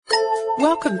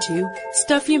Welcome to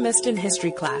Stuff You Missed in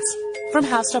History Class from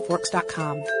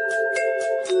HowStuffWorks.com.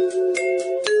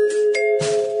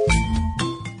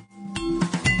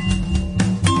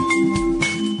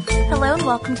 Hello and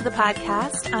welcome to the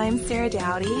podcast. I'm Sarah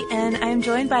Dowdy, and I'm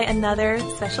joined by another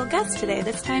special guest today.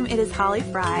 This time it is Holly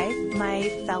Fry, my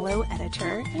fellow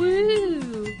editor.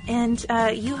 Woo! And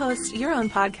you host your own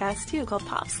podcast, too, called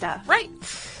Pop Stuff. Right.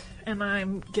 And I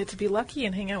get to be lucky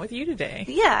and hang out with you today.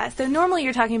 Yeah, so normally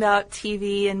you're talking about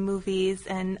TV and movies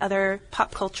and other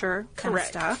pop culture kind of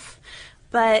stuff.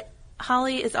 But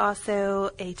Holly is also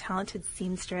a talented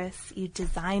seamstress. You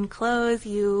design clothes.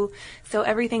 You sew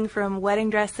everything from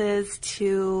wedding dresses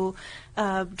to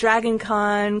Dragon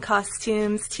Con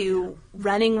costumes to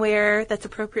running wear that's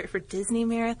appropriate for Disney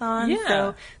marathons. Yeah.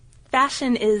 So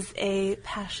fashion is a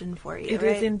passion for you, It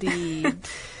right? is indeed.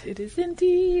 It is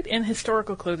indeed. And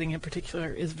historical clothing in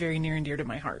particular is very near and dear to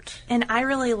my heart. And I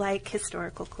really like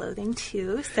historical clothing,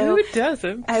 too. So who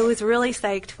doesn't? I was really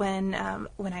psyched when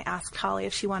I asked Holly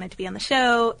if she wanted to be on the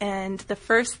show, and the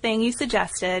first thing you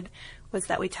suggested was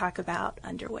that we talk about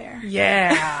underwear.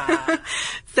 Yeah.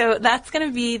 So that's going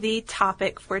to be the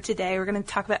topic for today. We're going to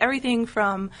talk about everything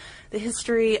from the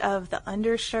history of the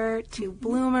undershirt to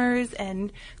bloomers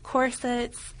and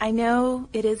corsets. I know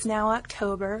it is now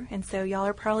October, and so y'all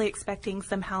are probably expecting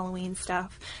some Halloween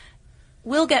stuff.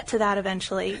 We'll get to that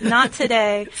eventually. Not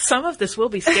today. Some of this will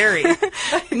be scary.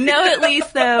 No, at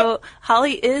least, though,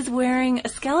 Holly is wearing a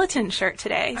skeleton shirt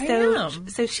today. I am.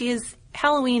 So she is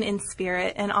Halloween in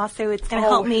spirit, and also it's going to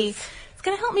help me. It's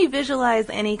going to help me visualize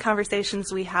any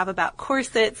conversations we have about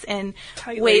corsets and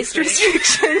Tight waist lacing.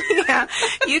 restriction. Yeah,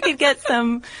 you could get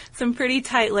some pretty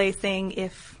tight lacing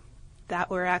if that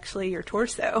were actually your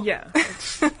torso. Yeah.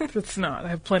 It's not. I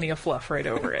have plenty of fluff right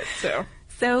over it, so.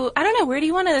 So I don't know, where do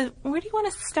you want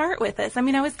to start with this? I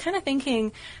mean, I was kind of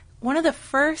thinking one of the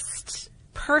first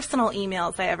personal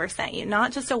emails I ever sent you,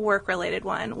 not just a work-related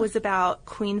one, was about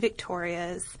Queen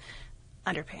Victoria's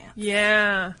underpants.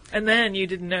 Yeah. And then you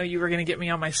didn't know you were going to get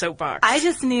me on my soapbox. I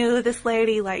just knew this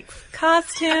lady likes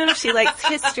costumes, she likes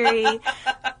history.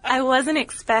 I wasn't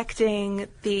expecting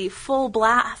the full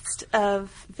blast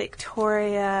of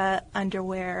Victoria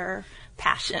underwear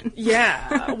passion.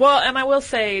 Yeah. Well, and I will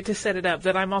say, to set it up,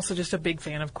 that I'm also just a big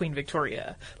fan of Queen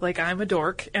Victoria. Like, I'm a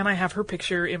dork, and I have her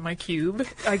picture in my cube.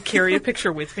 I carry a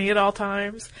picture with me at all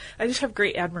times. I just have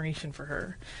great admiration for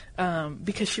her,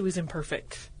 because she was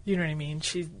imperfect. You know what I mean?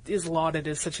 She is lauded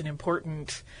as such an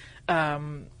important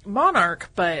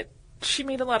monarch, but she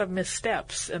made a lot of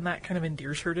missteps, and that kind of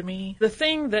endears her to me. The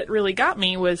thing that really got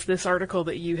me was this article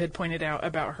that you had pointed out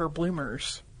about her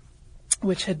bloomers,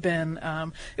 which had been,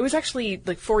 it was actually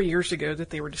like 4 years ago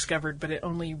that they were discovered, but it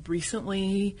only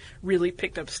recently really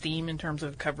picked up steam in terms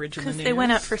of coverage in the news. Because they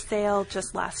went up for sale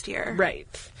just last year. Right.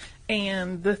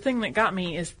 And the thing that got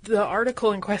me is the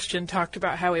article in question talked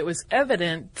about how it was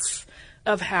evidence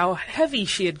of how heavy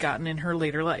she had gotten in her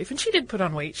later life. And she did put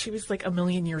on weight. She was like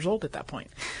 1,000,000 years old at that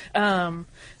point.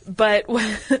 But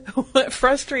what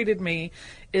frustrated me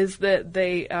is that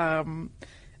they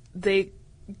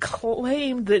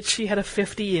claimed that she had a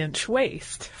 50-inch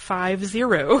waist, 50,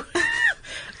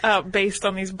 based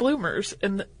on these bloomers,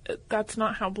 and that's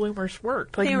not how bloomers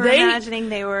worked. Like, they were imagining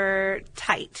they were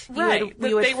tight. Right.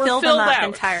 We would they were fill filled them up out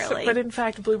entirely. But in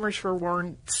fact, bloomers were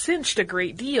worn cinched a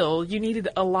great deal. You needed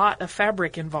a lot of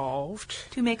fabric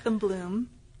involved to make them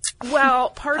bloom. Well,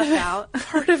 part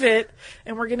of it,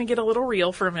 and we're going to get a little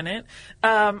real for a minute,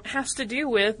 has to do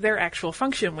with their actual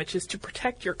function, which is to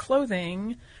protect your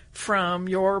clothing from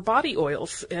your body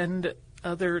oils and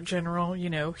other general,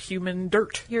 human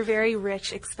dirt. Your very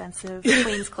rich, expensive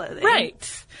queen's clothing.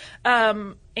 Right.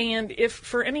 And if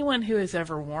for anyone who has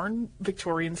ever worn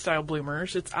Victorian-style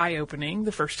bloomers, it's eye-opening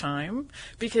the first time,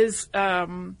 because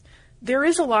there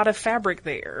is a lot of fabric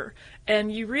there, and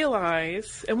you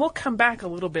realize, and we'll come back a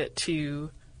little bit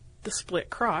to the split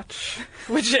crotch,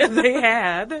 which they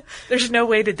had. There's no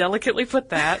way to delicately put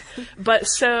that. But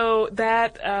so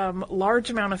that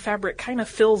large amount of fabric kind of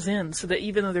fills in so that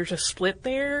even though there's a split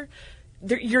there,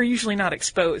 you're usually not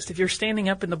exposed. If you're standing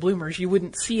up in the bloomers, you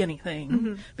wouldn't see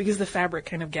anything because the fabric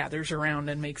kind of gathers around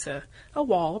and makes a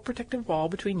wall, a protective wall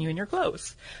between you and your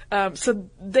clothes. So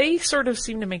they sort of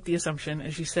seem to make the assumption,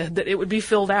 as you said, that it would be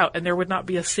filled out and there would not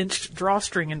be a cinched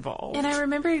drawstring involved. And I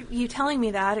remember you telling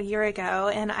me that a year ago,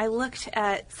 and I looked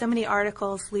at so many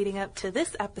articles leading up to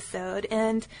this episode,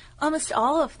 and almost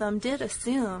all of them did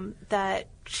assume that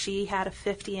she had a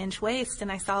 50-inch waist,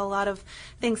 and I saw a lot of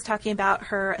things talking about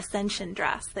her Ascension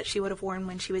dress that she would have worn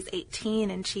when she was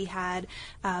 18, and she had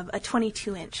a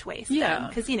 22-inch waist. Yeah.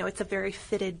 Because, it's a very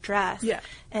fitted dress. Yeah.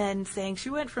 And saying she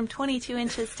went from 22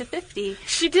 inches to 50.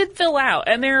 She did fill out,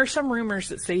 and there are some rumors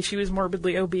that say she was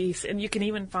morbidly obese, and you can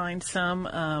even find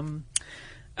some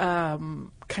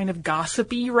kind of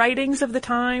gossipy writings of the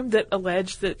time that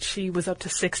allege that she was up to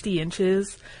 60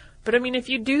 inches. But I mean, if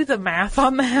you do the math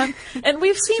on that, and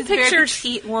we've seen She's pictures a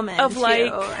very petite woman, of too.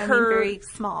 like I her, mean, very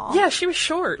small. Yeah, she was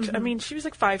short. I mean, she was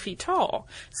like 5 feet tall,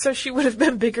 so she would have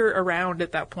been bigger around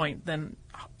at that point than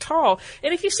tall.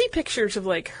 And if you see pictures of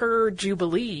like her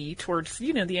Jubilee towards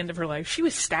the end of her life, she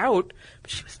was stout,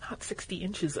 but she was not 60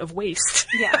 inches of waist.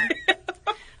 Yeah.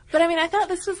 But I mean, I thought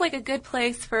this was like a good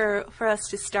place for us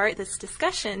to start this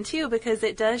discussion too, because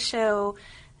it does show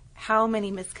how many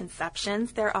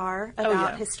misconceptions there are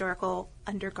about historical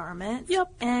undergarments.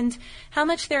 Yep. And how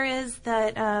much there is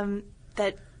that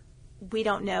that we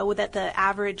don't know, that the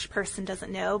average person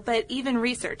doesn't know, but even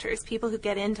researchers, people who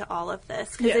get into all of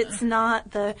this, because it's not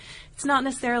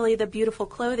necessarily the beautiful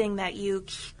clothing that you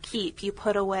keep, you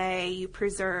put away, you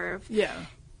preserve. Yeah.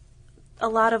 A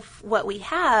lot of what we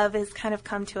have has kind of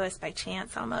come to us by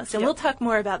chance almost. And we'll talk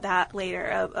more about that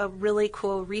later, a really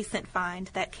cool recent find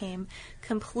that came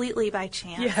completely by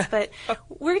chance. Yeah. But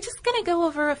we're just going to go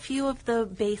over a few of the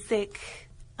basic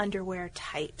underwear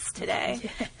types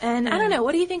today. And I don't know,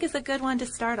 what do you think is a good one to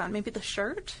start on? Maybe the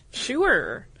shirt?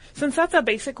 Sure. Since that's a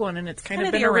basic one and it's kind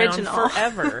of been the around original.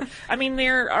 forever. I mean,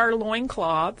 there are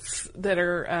loincloths that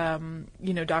are,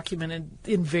 documented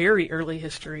in very early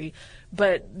history,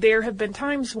 but there have been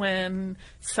times when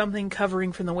something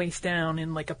covering from the waist down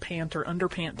in like a pant or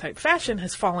underpant type fashion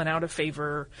has fallen out of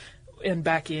favor and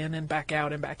back in and back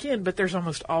out and back in, but there's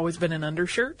almost always been an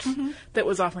undershirt that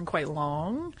was often quite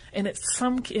long, and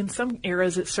in some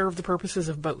eras it served the purposes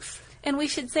of both. And we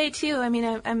should say, too, I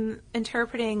mean, I'm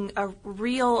interpreting a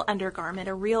real undergarment,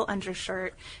 a real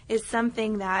undershirt, is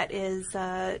something that is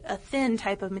a thin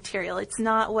type of material. It's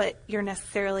not what you're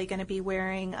necessarily going to be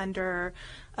wearing under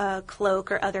a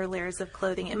cloak or other layers of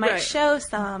clothing. It might show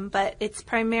some, but it's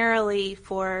primarily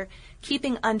for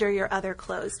keeping under your other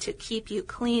clothes, to keep you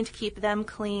clean, to keep them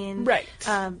clean,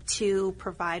 to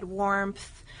provide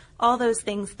warmth. All those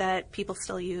things that people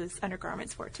still use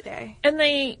undergarments for today. And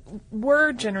they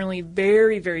were generally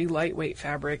very, very lightweight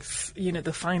fabrics,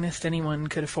 the finest anyone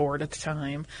could afford at the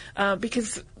time,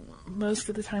 because most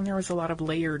of the time there was a lot of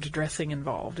layered dressing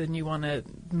involved, and you want to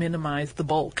minimize the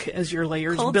bulk as your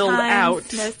layers Cold build times,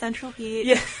 out. No central heat.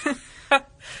 Yeah.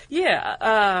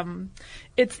 Yeah.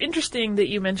 It's interesting that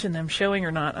you mentioned them showing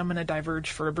or not. I'm going to diverge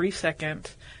for a brief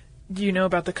second. Do you know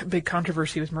about the big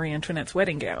controversy with Marie Antoinette's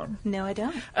wedding gown? No, I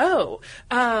don't. Oh,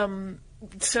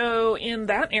 so in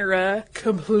that era,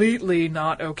 completely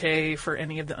not okay for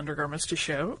any of the undergarments to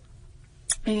show.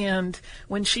 And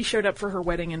when she showed up for her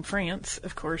wedding in France,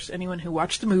 of course, anyone who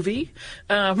watched the movie,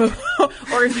 or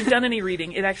if you've done any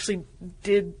reading, it actually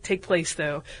did take place,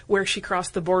 though, where she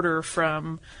crossed the border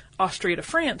from Austria to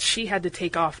France. She had to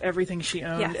take off everything she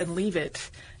owned and leave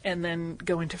it, and then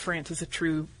go into France as a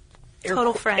true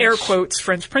total French. Air quotes,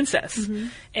 French princess.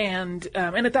 And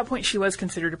at that point she was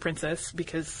considered a princess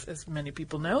because, as many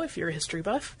people know, if you're a history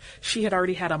buff, she had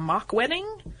already had a mock wedding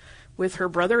with her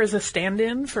brother as a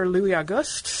stand-in for Louis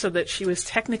Auguste, so that she was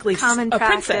technically common a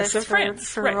practice princess of France.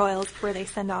 For royals where they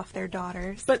send off their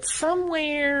daughters. But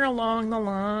somewhere along the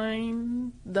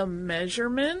line, the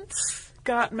measurements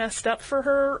got messed up for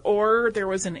her, or there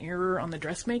was an error on the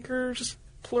dressmakers,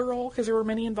 plural, because there were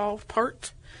many involved,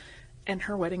 part. And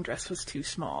her wedding dress was too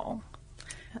small.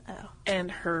 Uh-oh.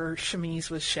 And her chemise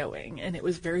was showing, and it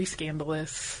was very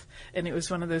scandalous. And it was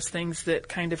one of those things that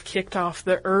kind of kicked off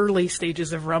the early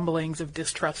stages of rumblings of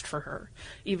distrust for her.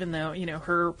 Even though,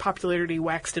 her popularity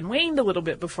waxed and waned a little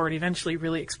bit before it eventually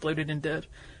really exploded into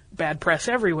bad press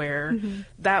everywhere.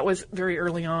 That was very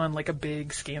early on like a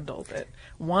big scandal that,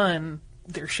 one,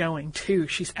 they're showing, two,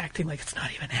 she's acting like it's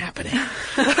not even happening.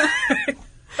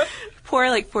 Poor,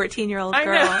 14-year-old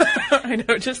girl. I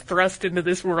know, just thrust into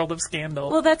this world of scandal.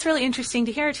 Well, that's really interesting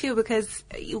to hear, too, because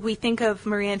we think of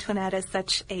Marie Antoinette as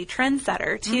such a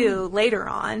trendsetter, too, later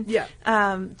on. Yeah.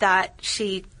 That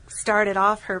she started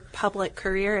off her public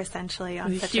career, essentially,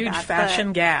 on such a huge bad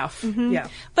fashion gaffe. Yeah.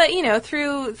 But,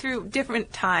 through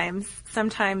different times,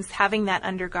 sometimes having that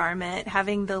undergarment,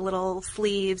 having the little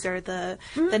sleeves or the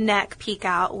neck peek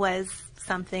out was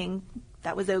something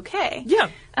that was okay. Yeah.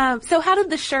 So how did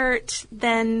the shirt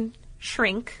then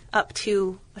shrink up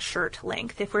to a shirt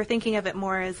length, if we're thinking of it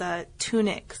more as a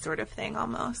tunic sort of thing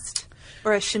almost?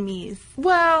 or a chemise.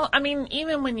 Well, I mean,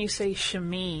 even when you say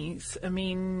chemise, I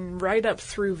mean, right up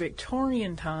through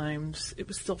Victorian times, it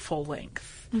was still full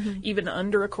length. Even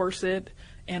under a corset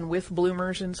and with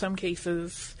bloomers in some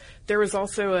cases. There was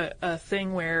also a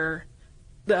thing where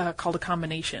called a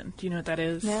combination. Do you know what that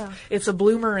is? No. It's a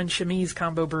bloomer and chemise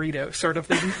combo burrito, sort of.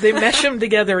 They mesh them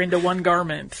together into one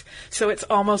garment. So it's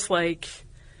almost like,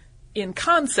 in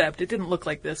concept, it didn't look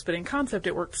like this, but in concept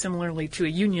it worked similarly to a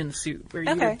union suit, where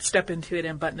you would step into it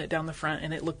and button it down the front,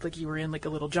 and it looked like you were in like a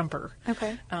little jumper.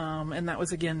 Okay. And that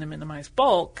was, again, to minimize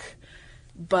bulk.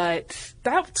 But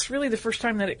that's really the first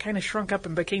time that it kind of shrunk up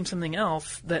and became something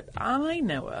else that I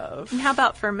know of. And how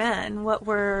about for men? What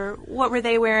were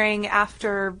they wearing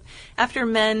after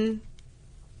men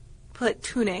put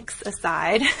tunics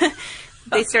aside?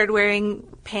 They started wearing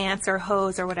pants or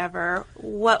hose or whatever.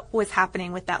 What was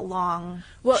happening with that long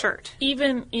shirt?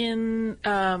 Even in,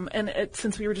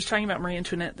 since we were just talking about Marie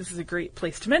Antoinette, this is a great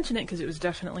place to mention it because it was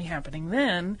definitely happening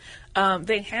then.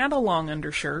 They had a long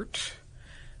undershirt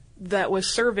that was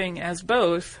serving as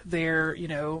both their,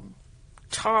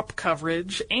 top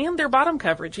coverage and their bottom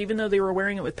coverage. Even though they were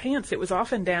wearing it with pants, it was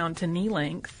often down to knee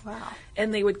length. Wow.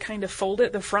 And they would kind of fold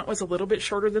it. The front was a little bit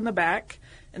shorter than the back,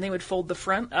 and they would fold the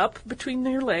front up between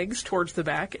their legs towards the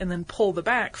back and then pull the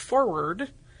back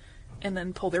forward and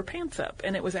then pull their pants up.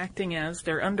 And it was acting as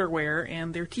their underwear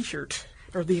and their t-shirt,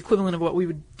 or the equivalent of what we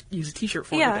would use a t-shirt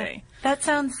for today. That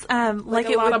sounds like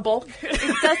a lot of bulk.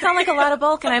 It does sound like a lot of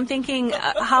bulk, and I'm thinking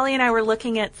Holly and I were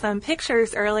looking at some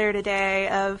pictures earlier today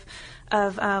of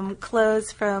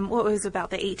clothes from what was about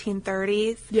the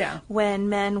 1830s. Yeah. When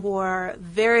men wore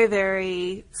very,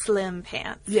 very slim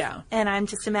pants. Yeah. And I'm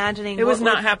just imagining it was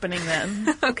not happening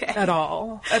then. Okay. At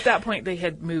all. At that point, they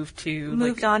had moved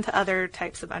on to other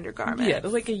types of undergarments. Yeah,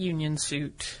 like a union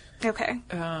suit. Okay.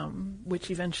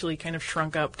 Which eventually kind of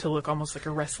shrunk up to look almost like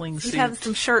a wrestling suit. You have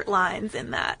some shirt lines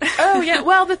in that. Oh, yeah.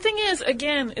 Well, the thing is,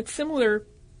 again, it's similar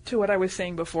to what I was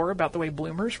saying before about the way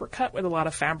bloomers were cut with a lot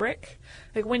of fabric.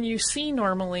 Like when you see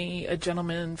normally a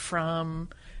gentleman from,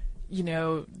 the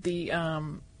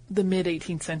mid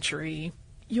 18th century,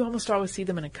 you almost always see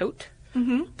them in a coat.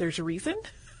 Mm-hmm. There's a reason.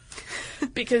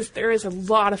 Because there is a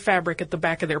lot of fabric at the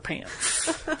back of their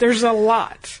pants. There's a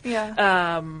lot.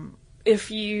 Yeah.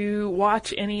 If you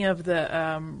watch any of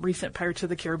the recent Pirates of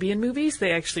the Caribbean movies,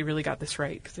 they actually really got this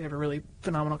right because they have a really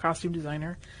phenomenal costume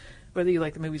designer. Whether you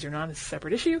like the movies or not is a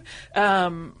separate issue.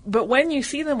 But when you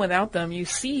see them without them, you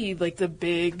see like the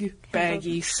big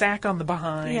baggy sack on the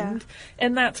behind. Yeah.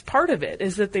 And that's part of it,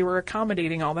 is that they were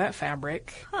accommodating all that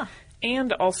fabric. Huh.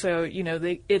 And also,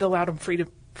 it allowed them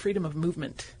freedom of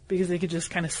movement because they could just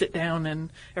kind of sit down and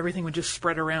everything would just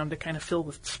spread around to kind of fill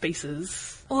the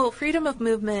spaces. Well, freedom of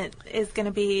movement is going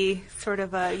to be sort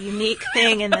of a unique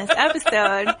thing in this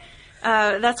episode.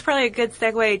 That's probably a good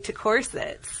segue to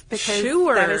corsets because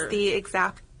that is the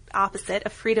exact opposite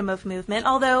of freedom of movement.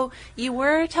 Although you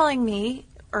were telling me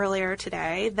earlier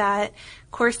today that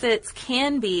corsets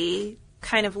can be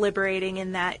kind of liberating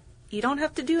in that you don't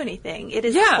have to do anything. It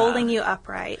is holding you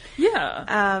upright. Yeah.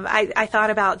 I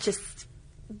thought about just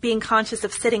being conscious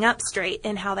of sitting up straight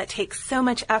and how that takes so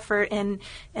much effort and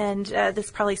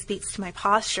this probably speaks to my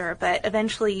posture, but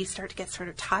eventually you start to get sort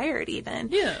of tired even.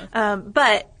 Yeah.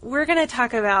 But we're going to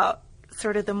talk about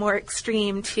sort of the more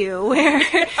extreme too, where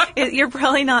you're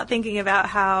probably not thinking about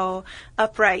how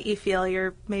upright you feel.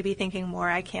 You're maybe thinking more,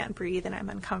 I can't breathe and I'm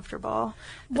uncomfortable.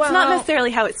 Well, it's not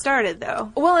necessarily how it started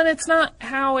though. Well, and it's not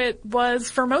how it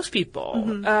was for most people.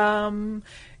 Mm-hmm.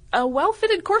 A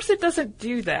well-fitted corset doesn't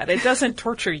do that. It doesn't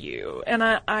torture you. And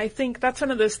I think that's one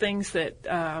of those things that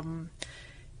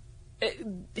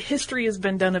history has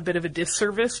been done a bit of a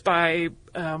disservice by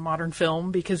modern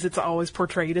film because it's always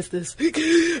portrayed as this,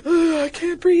 I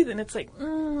can't breathe. And it's like,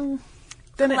 then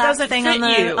it doesn't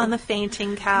fit you. On the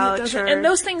fainting couch. And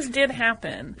those things did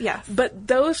happen. Yes. But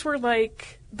those were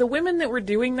like, the women that were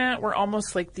doing that were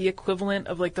almost like the equivalent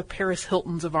of like the Paris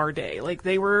Hiltons of our day. Like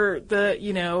they were the,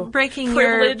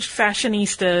 privileged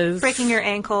fashionistas. Breaking your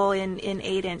ankle in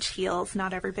 8-inch heels.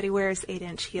 Not everybody wears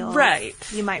 8-inch heels. Right.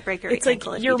 You might break your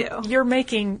ankle if you do. You're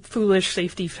making foolish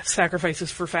safety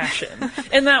sacrifices for fashion.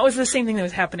 And that was the same thing that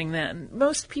was happening then.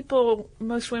 Most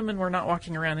women were not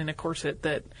walking around in a corset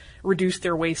that reduced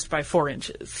their waist by 4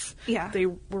 inches. Yeah. They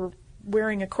were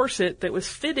wearing a corset that was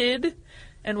fitted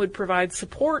and would provide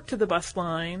support to the bust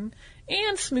line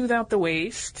and smooth out the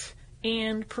waist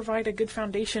and provide a good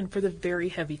foundation for the very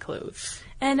heavy clothes.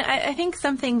 And I think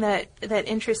something that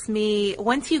interests me,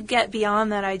 once you get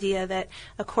beyond that idea that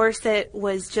a corset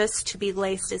was just to be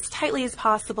laced as tightly as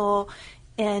possible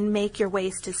and make your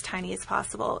waist as tiny as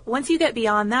possible. Once you get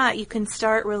beyond that, you can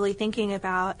start really thinking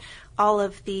about all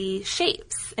of the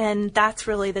shapes. And that's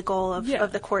really the goal of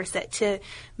the corset, to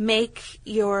make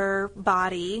your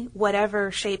body,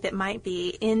 whatever shape it might be,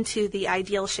 into the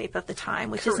ideal shape of the time,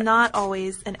 which is not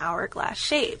always an hourglass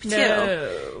shape, too.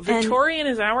 No. Victorian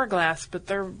is hourglass, but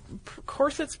their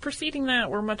corsets preceding that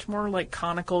were much more like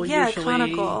conical, usually.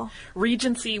 Conical.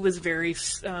 Regency was very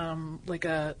like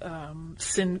a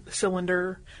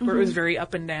cylinder, where it was very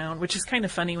up and down, which is kind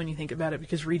of funny when you think about it,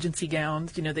 because Regency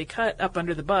gowns, they cut up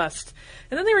under the bust,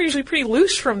 and then they were usually pretty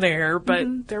loose from there,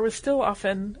 but there was still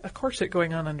often a corset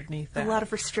going on underneath that. A lot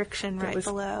of restriction right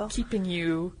below. Keeping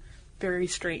you very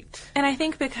straight. And I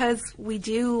think because we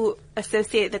do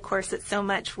associate the corset so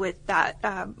much with that,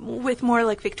 with more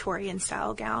like Victorian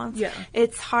style gowns,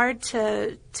 it's hard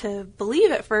to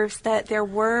believe at first that there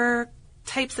were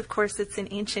types of corsets in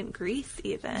ancient Greece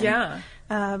even. Yeah.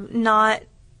 Not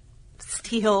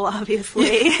steel,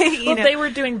 obviously. Well, they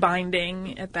were doing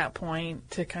binding at that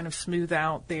point to kind of smooth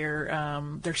out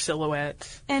their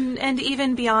silhouette. And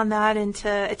even beyond that into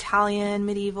Italian,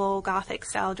 medieval, Gothic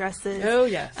style dresses. Oh,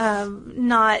 yes.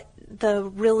 Not the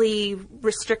really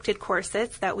restricted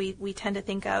corsets that we tend to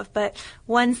think of, but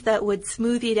ones that would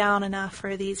smooth you down enough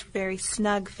for these very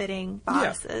snug fitting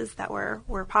bodices that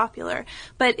were popular.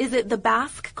 But is it the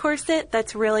Basque corset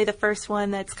that's really the first one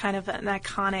that's kind of an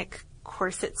iconic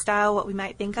corset style, what we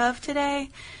might think of today?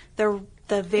 The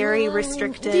very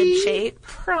restricted shape?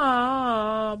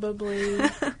 Probably.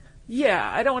 Yeah,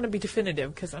 I don't want to be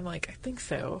definitive because I'm like, I think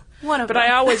so. But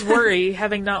I always worry,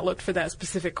 having not looked for that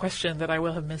specific question, that I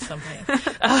will have missed something.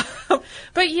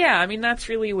 But yeah, I mean, that's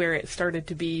really where it started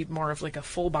to be more of like a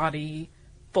full body,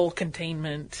 full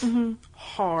containment,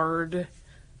 hard.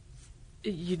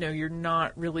 You're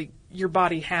not really, your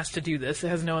body has to do this. It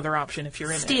has no other option if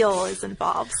you're in Steel is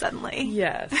involved suddenly.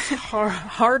 Yes.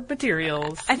 Hard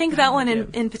materials. I think that one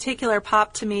in particular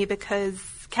popped to me because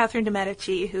Catherine de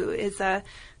Medici, who is a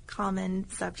common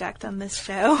subject on this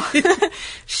show,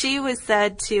 she was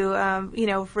said to,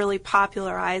 really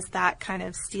popularize that kind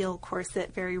of steel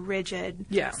corset, very rigid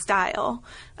style.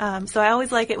 So I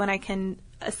always like it when I can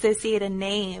associate a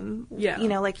name,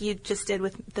 like you just did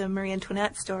with the Marie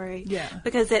Antoinette story,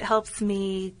 because it helps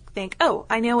me think, oh,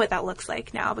 I know what that looks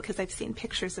like now because I've seen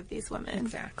pictures of these women.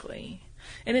 Exactly.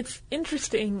 And it's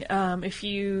interesting, if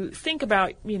you think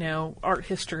about, art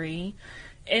history,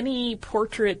 any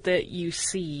portrait that you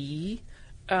see,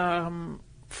 from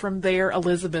there,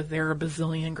 Elizabeth, there are a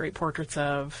bazillion great portraits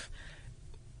of.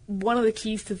 One of the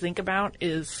keys to think about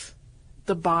is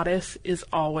the bodice is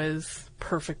always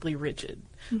perfectly rigid.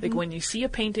 Like when you see a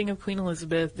painting of Queen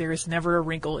Elizabeth, there is never a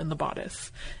wrinkle in the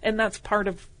bodice. And that's part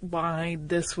of why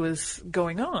this was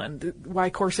going on,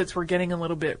 why corsets were getting a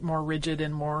little bit more rigid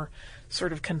and more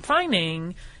sort of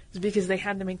confining, is because they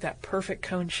had to make that perfect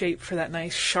cone shape for that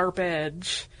nice sharp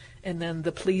edge, and then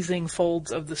the pleasing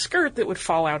folds of the skirt that would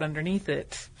fall out underneath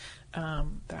it.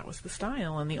 That was the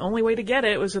style. And the only way to get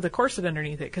it was with a corset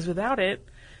underneath it, because without it,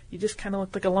 you just kind of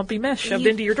look like a lumpy mess shoved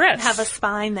into your dress. You have a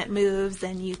spine that moves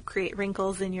and you create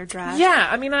wrinkles in your dress. Yeah,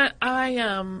 I mean,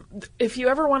 I if you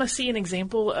ever want to see an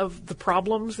example of the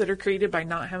problems that are created by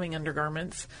not having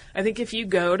undergarments, I think if you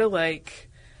go to like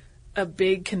a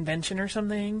big convention or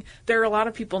something, there are a lot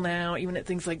of people now, even at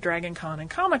things like Dragon Con and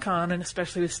Comic Con, and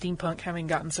especially with steampunk having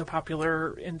gotten so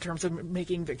popular in terms of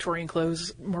making Victorian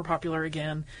clothes more popular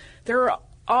again, there are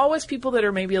always people that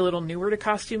are maybe a little newer to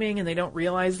costuming and they don't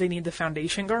realize they need the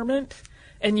foundation garment,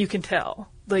 and you can tell.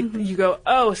 Like, you go,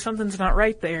 oh, something's not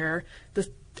right there. The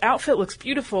outfit looks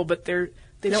beautiful, but they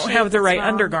don't have the right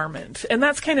undergarment. And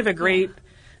that's kind of a great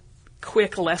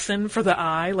quick lesson for the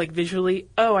eye, like visually,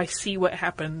 oh, I see what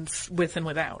happens with and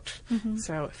without.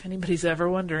 So if anybody's ever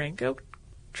wondering, go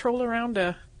troll around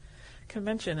a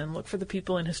convention and look for the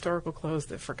people in historical clothes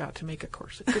that forgot to make a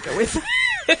corset to go with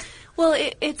it. Well,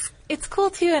 it's cool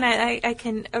too, and I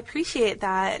can appreciate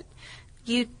that.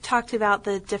 You talked about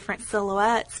the different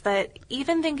silhouettes, but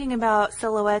even thinking about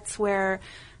silhouettes where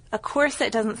a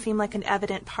corset doesn't seem like an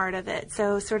evident part of it.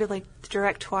 So sort of like the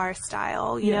directoire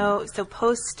style, you know, so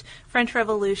post-French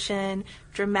Revolution,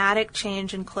 dramatic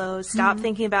change in clothes. Stop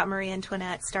thinking about Marie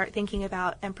Antoinette. Start thinking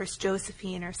about Empress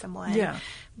Josephine or someone. Yeah.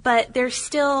 But there's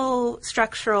still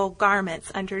structural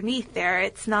garments underneath there.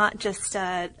 It's not just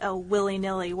a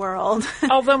willy-nilly world.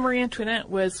 Although Marie Antoinette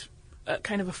was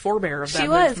kind of a forebear of that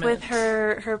movement. She was with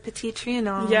her Petit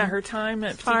Trianon. Yeah, her time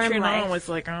at Petit Trianon was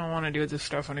like, I don't want to do this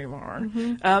stuff anymore.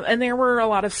 And there were a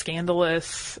lot of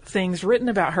scandalous things written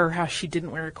about her, how she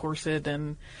didn't wear a corset,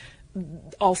 and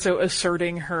also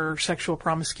asserting her sexual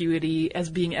promiscuity as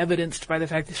being evidenced by the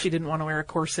fact that she didn't want to wear a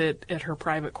corset at her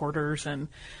private quarters. And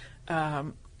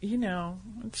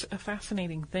it's a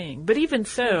fascinating thing. But even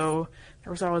so,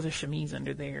 there was always a chemise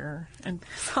under there. And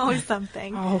it's always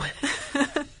something. Always.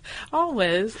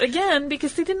 Always. Again,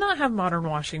 because they did not have modern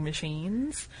washing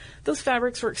machines. Those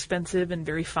fabrics were expensive and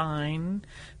very fine.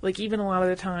 Like, even a lot of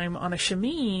the time on a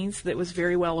chemise that was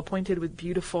very well appointed with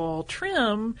beautiful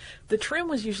trim, the trim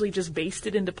was usually just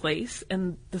basted into place,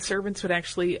 and the servants would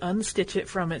actually unstitch it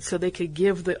from it so they could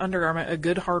give the undergarment a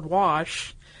good hard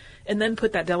wash and then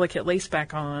put that delicate lace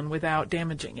back on without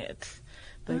damaging it.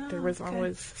 Like, there was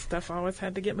stuff always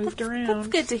had to get moved around. That's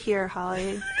good to hear,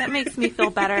 Holly. That makes me feel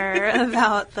better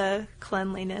about the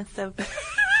cleanliness of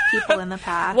people in the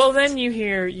past. Well, then you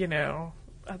hear,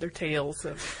 other tales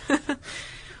of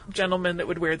gentlemen that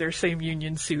would wear their same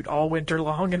union suit all winter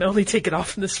long and only take it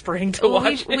off in the spring to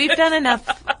wash it. We've done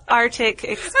enough Arctic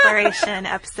exploration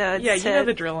episodes you know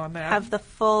the drill on that. Have the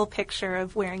full picture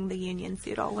of wearing the union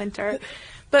suit all winter.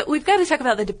 But we've got to talk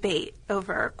about the debate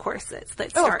over corsets that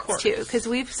starts too, because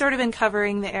we've sort of been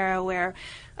covering the era where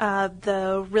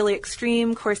the really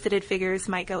extreme corseted figures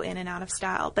might go in and out of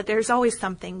style, but there's always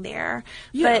something there.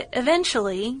 Yeah. But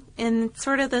eventually, in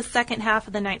sort of the second half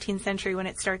of the 19th century, when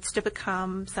it starts to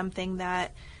become something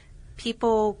that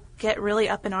people get really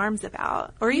up in arms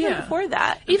about, or even before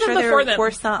that.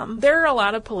 For some. There are a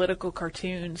lot of political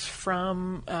cartoons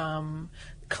from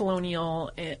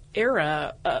colonial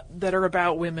era that are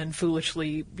about women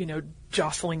foolishly,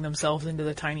 jostling themselves into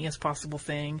the tiniest possible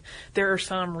thing. There are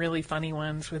some really funny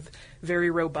ones with very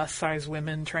robust sized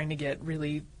women trying to get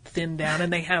really thinned down,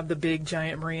 and they have the big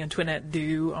giant Marie Antoinette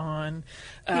do on.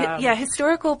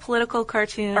 Historical political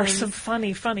cartoons are some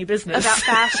funny business about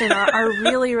fashion are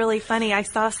really, really funny. I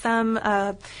saw some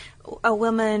a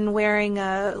woman wearing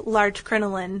a large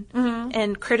crinoline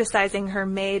and criticizing her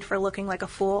maid for looking like a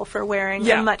fool for wearing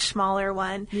a much smaller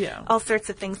one. Yeah. All sorts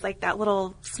of things like that.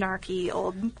 Little snarky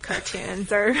old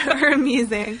cartoons are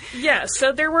amusing. Yeah,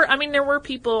 so there were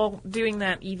people doing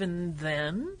that even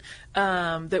then,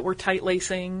 that were tight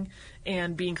lacing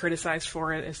and being criticized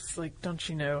for it. It's like, don't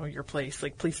you know your place?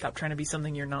 Like, please stop trying to be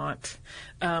something you're not.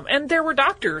 And there were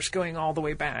doctors going all the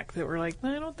way back that were like,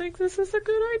 I don't think this is a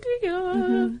good idea.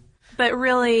 Mm-hmm. But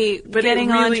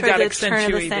getting on toward the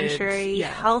turn of the century,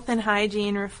 health and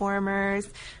hygiene reformers,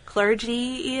 clergy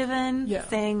even,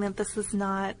 saying that this is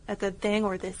not a good thing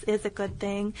or this is a good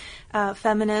thing,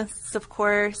 feminists, of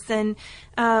course, and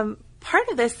part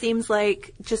of this seems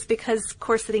like just because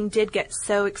corseting did get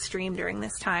so extreme during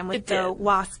this time with the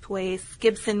wasp waist,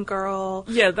 Gibson girl.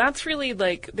 Yeah, that's really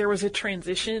there was a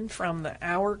transition from the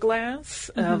hourglass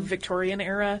of Victorian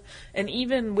era, and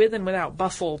even with and without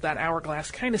bustle, that hourglass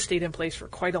kind of stayed in place for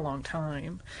quite a long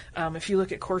time. If you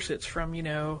look at corsets from,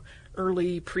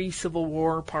 early pre-Civil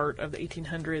War part of the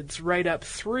 1800s right up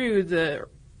through the,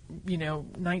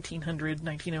 1900,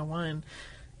 1901,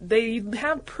 they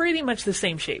have pretty much the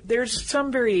same shape. There's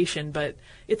some variation, but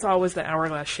it's always the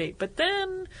hourglass shape. But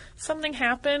then something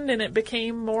happened, and it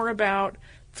became more about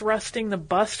thrusting the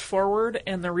bust forward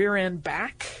and the rear end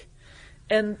back.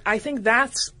 And I think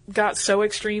that's got so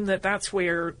extreme that's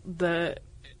where the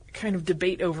kind of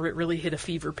debate over it really hit a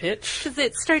fever pitch. Because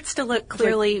it starts to look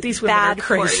clearly these women bad are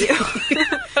crazy. For you.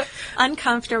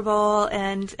 Uncomfortable,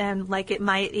 and like it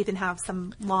might even have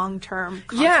some long-term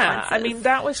consequences. Yeah,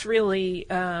 that was really,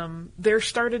 there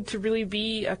started to really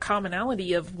be a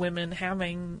commonality of women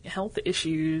having health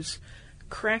issues,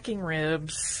 cracking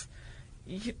ribs,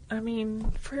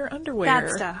 for your underwear. Bad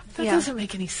stuff. That doesn't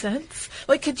make any sense.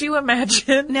 Like, could you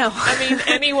imagine? No.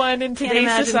 Anyone in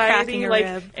today's society,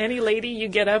 any lady, you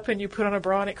get up and you put on a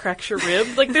bra and it cracks your rib.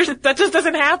 That just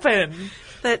doesn't happen.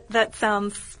 That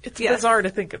sounds... It's bizarre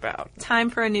to think about. Time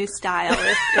for a new style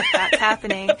if that's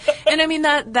happening. And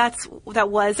that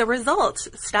was a result.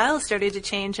 Style started to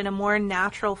change and a more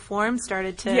natural form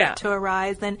started to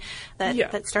arise, and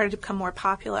that started to become more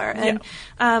popular.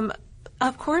 And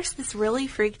of course, this really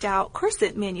freaked out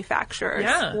corset manufacturers.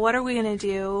 Yeah. What are we going to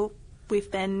do?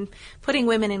 We've been putting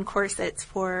women in corsets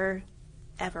for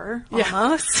ever,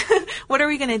 almost. What are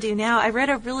we going to do now? I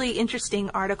read a really interesting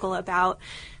article about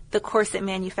the corset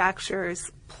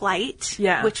manufacturer's plight,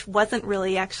 which wasn't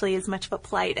really actually as much of a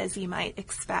plight as you might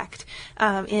expect,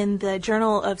 in the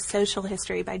Journal of Social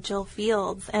History by Jill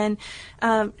Fields. And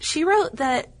she wrote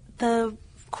that the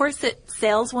corset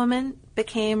saleswoman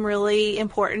became really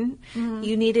important. Mm-hmm.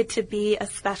 You needed to be a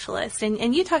specialist.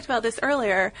 And you talked about this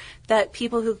earlier, that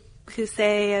people who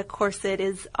say a corset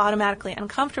is automatically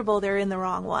uncomfortable, they're in the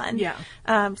wrong one. Yeah.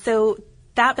 So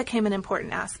that became an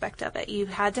important aspect of it. You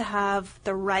had to have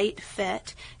the right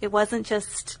fit. It wasn't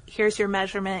just here's your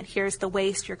measurement, here's the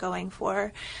waist you're going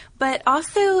for. But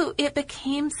also it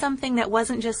became something that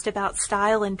wasn't just about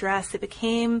style and dress. It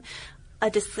became a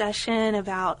discussion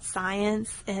about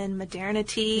science and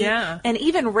modernity and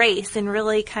even race in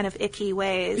really kind of icky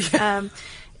ways.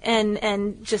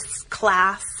 And just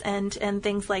class and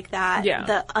things like that. Yeah.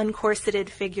 The uncorseted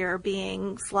figure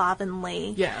being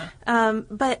slovenly. Yeah.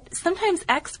 But sometimes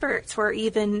experts were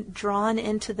even drawn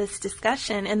into this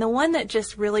discussion. And the one that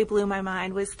just really blew my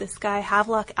mind was this guy,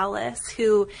 Havelock Ellis,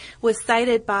 who was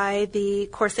cited by the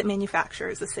Corset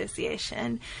Manufacturers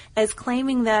Association as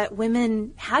claiming that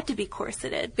women had to be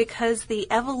corseted because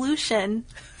the evolution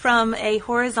from a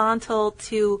horizontal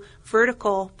to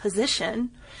vertical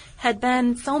position had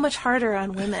been so much harder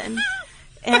on women.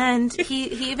 And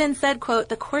he even said, quote,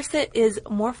 the corset is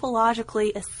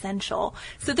morphologically essential.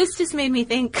 So this just made me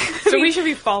think. So we should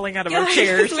be falling out of our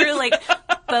chairs. We're like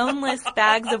boneless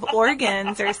bags of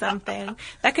organs or something.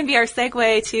 That can be our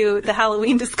segue to the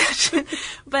Halloween discussion.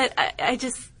 But I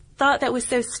just thought that was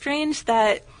so strange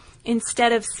that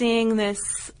instead of seeing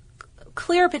this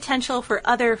clear potential for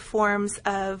other forms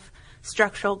of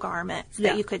structural garments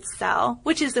that you could sell,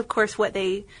 which is, of course, what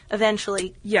they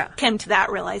eventually came to that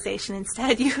realization.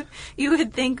 Instead, you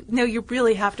would think, no, you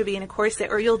really have to be in a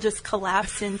corset or you'll just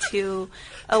collapse into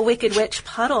a Wicked Witch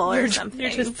puddle or something. You're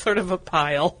just sort of a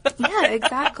pile. Yeah,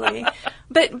 exactly.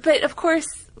 But of course,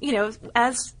 you know,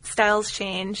 as styles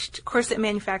changed, corset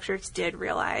manufacturers did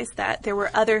realize that there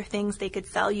were other things they could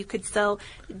sell. You could sell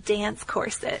dance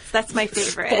corsets. That's my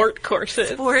favorite. Sport corsets.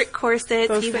 Sport corsets.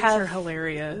 Those things are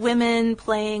hilarious. Women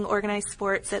playing organized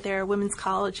sports at their women's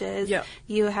colleges. Yep.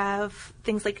 You have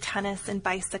things like tennis and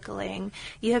bicycling.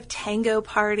 You have tango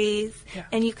parties. Yeah.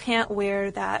 And you can't wear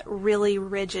that really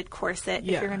rigid corset if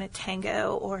you're going to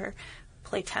tango or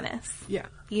play tennis. Yeah.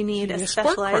 You need a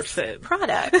specialized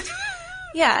product.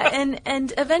 Yeah,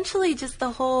 and eventually just the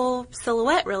whole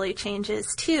silhouette really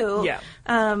changes too. Yeah.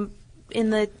 In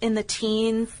the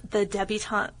teens, the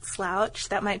debutante slouch,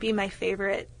 that might be my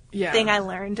favorite thing I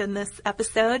learned in this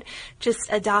episode. Just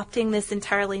adopting this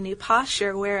entirely new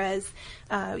posture, whereas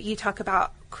you talk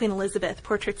about Queen Elizabeth,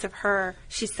 portraits of her,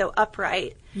 she's so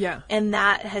upright. Yeah. And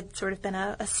that had sort of been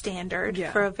a standard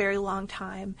for a very long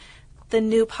time. The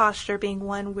new posture being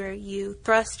one where you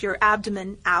thrust your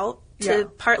abdomen out to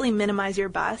partly minimize your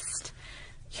bust.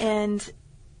 And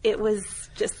it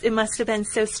must have been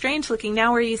so strange looking.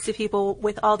 Now we're used to people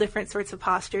with all different sorts of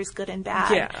postures, good and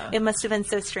bad. Yeah. It must have been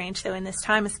so strange, though, in this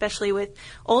time, especially with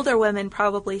older women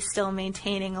probably still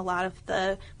maintaining a lot of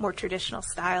the more traditional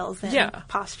styles and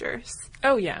postures.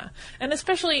 Oh, yeah. And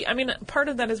especially, I mean, part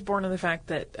of that is born of the fact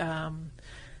that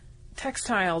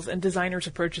textiles and designers'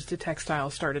 approaches to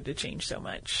textiles started to change so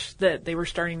much that they were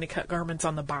starting to cut garments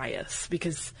on the bias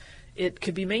because it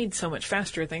could be made so much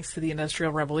faster thanks to the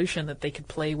Industrial Revolution that they could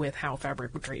play with how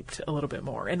fabric draped a little bit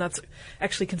more. And that's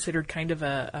actually considered kind of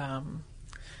a,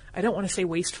 I don't want to say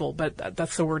wasteful, but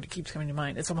that's the word that keeps coming to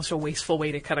mind. It's almost a wasteful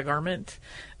way to cut a garment.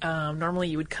 Normally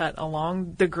you would cut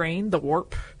along the grain, the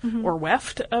warp or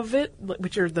weft of it,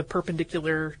 which are the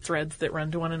perpendicular threads that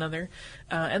run to one another.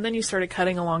 And then you started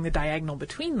cutting along the diagonal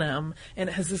between them, and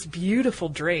it has this beautiful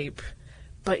drape,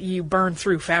 but you burn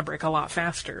through fabric a lot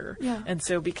faster. Yeah. And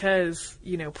so because,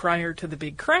 you know, prior to the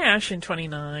big crash in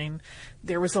 29,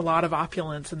 there was a lot of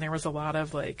opulence and there was a lot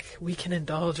of like, we can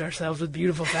indulge ourselves with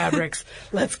beautiful fabrics.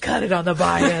 Let's cut it on the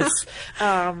bias.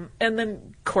 And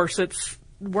then corsets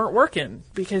weren't working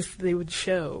because they would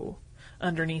show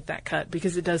underneath that cut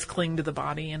because it does cling to the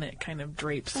body and it kind of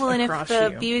drapes across you. Well, and if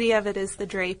the beauty of it is the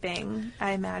draping,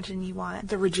 I imagine you want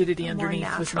the rigidity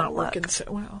underneath was not working so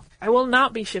well. I will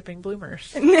not be shipping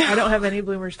bloomers. No. I don't have any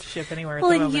bloomers to ship anywhere at the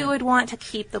moment. Well, and you would want to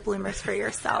keep the bloomers for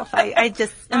yourself. I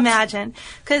just imagine.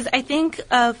 Because I think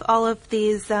of all of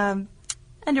these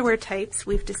underwear types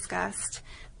we've discussed,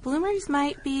 bloomers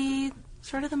might be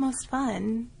sort of the most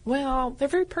fun. Well, they're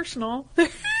very personal.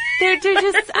 They're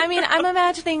just, I mean, I'm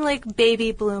imagining like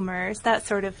baby bloomers, that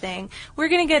sort of thing. We're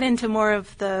going to get into more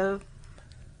of the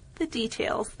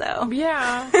details, though.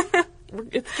 Yeah.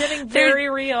 It's getting very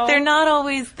real. They're not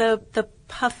always the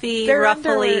puffy,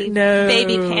 ruffly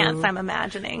baby pants, I'm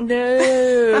imagining.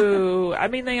 No. I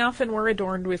mean, they often were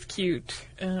adorned with cute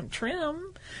trim.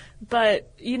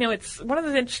 But, you know, it's one of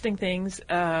the interesting things,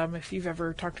 if you've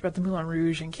ever talked about the Moulin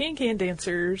Rouge and Can-Can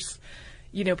dancers,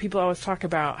 you know, people always talk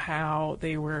about how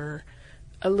they were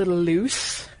a little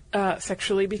loose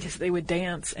sexually because they would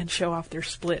dance and show off their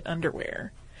split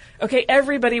underwear. Okay,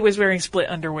 everybody was wearing split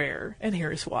underwear, and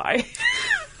here's why.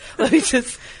 Let me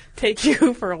just take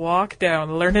you for a walk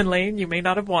down Learning Lane you may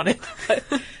not have wanted. But,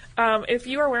 If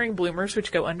you are wearing bloomers,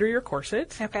 which go under your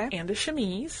corset, Okay. and a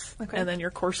chemise, Okay. and then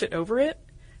your corset over it,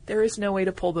 there is no way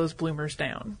to pull those bloomers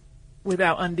down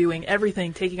without undoing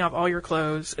everything, taking off all your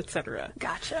clothes, etc.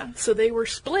 Gotcha. So they were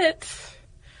split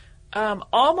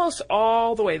almost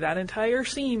all the way. That entire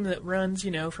seam that runs,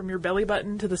 from your belly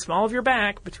button to the small of your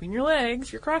back, between your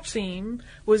legs, your crotch seam,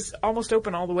 was almost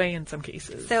open all the way in some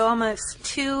cases. So almost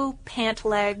 2 pant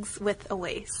legs with a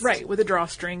waist. Right, with a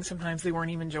drawstring. Sometimes they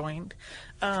weren't even joined.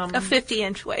 A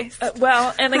 50-inch waist.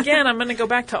 Well, and again, I'm going to go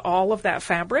back to all of that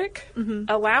fabric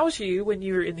allows you, when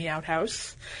you're in the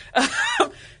outhouse,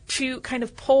 to kind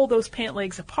of pull those pant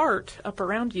legs apart up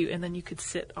around you, and then you could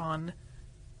sit on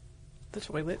the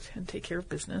toilet and take care of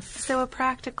business. So a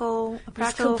practical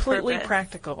It's completely purpose.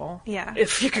 practical. Yeah.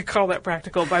 If you could call that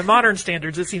practical. By modern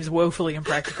standards, it seems woefully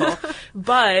impractical.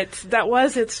 But that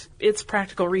was its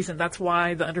practical reason. That's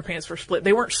why the underpants were split.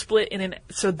 They weren't split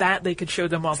so that they could show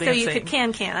them while So dancing. you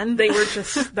could can. They were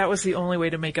just, that was the only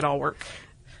way to make it all work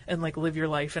and live your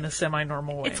life in a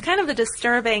semi-normal way. It's kind of a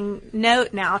disturbing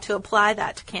note now to apply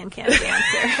that to Can Dancer.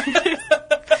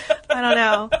 I don't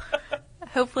know.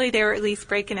 Hopefully they were at least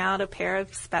breaking out a pair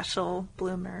of special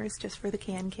bloomers just for the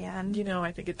Can.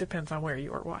 I think it depends on where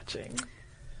you are watching.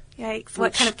 Yikes.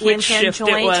 What kind of Which Can shift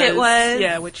joint it was?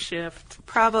 Yeah, which shift.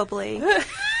 Probably.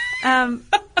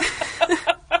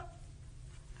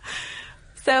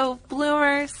 So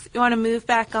bloomers, you want to move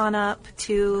back on up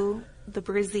to the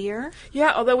brassiere?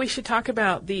 Yeah, although we should talk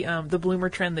about the bloomer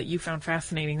trend that you found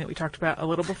fascinating that we talked about a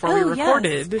little before we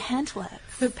recorded. Yes,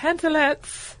 pantalettes. The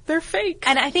pantalettes. They're fake.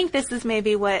 And I think this is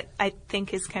maybe what I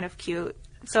think is kind of cute.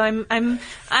 So I'm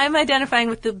identifying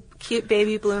with the cute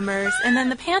baby bloomers, and then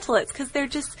the pantalettes because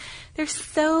they're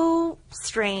so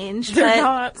strange. They're but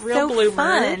not real so bloomers.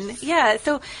 Fun. Yeah.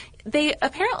 So they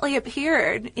apparently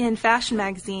appeared in fashion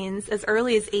magazines as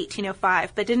early as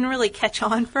 1805, but didn't really catch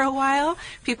on for a while.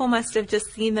 People must have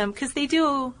just seen them because they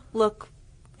do look.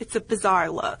 It's a bizarre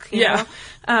look. You know?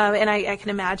 And I can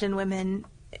imagine women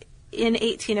in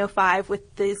 1805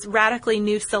 with these radically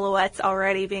new silhouettes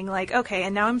already being like, okay,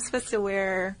 and now I'm supposed to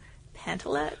wear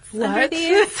pantalettes under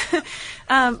these.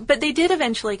 But they did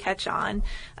eventually catch on,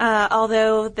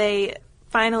 although they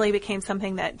finally became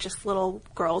something that just little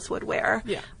girls would wear.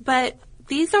 Yeah. But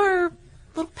these are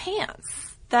little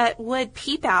pants that would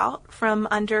peep out from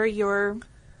under your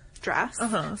dress.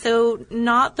 So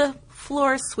not the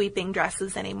floor sweeping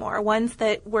dresses anymore, ones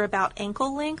that were about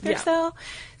ankle length or so.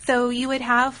 So you would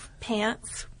have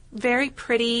pants, very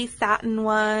pretty satin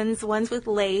ones with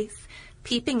lace,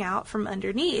 peeping out from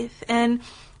underneath. And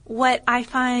what I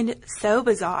find so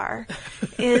bizarre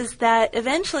is that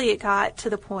eventually it got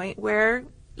to the point where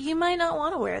you might not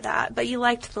want to wear that, but you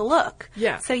liked the look.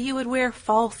 Yeah. So you would wear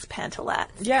false pantalettes.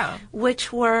 Yeah.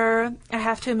 Which were, I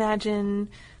have to imagine,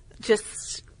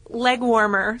 just leg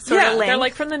warmer sort of length. They're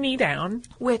like from the knee down.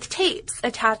 With tapes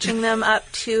attaching them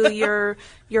up to your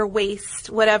waist,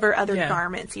 whatever other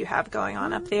garments you have going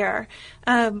on up there.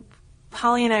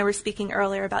 Holly and I were speaking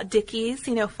earlier about Dickies,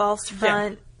 false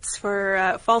fronts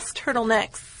for false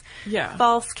turtlenecks,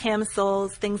 false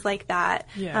camisoles, things like that.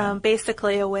 Yeah.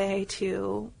 Basically a way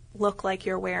to look like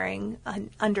you're wearing an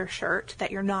undershirt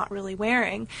that you're not really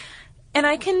wearing. And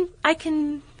I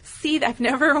can see that. I've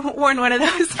never worn one of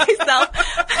those myself.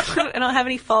 I don't have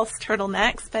any false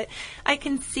turtlenecks, but I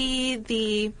can see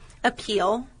the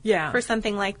appeal for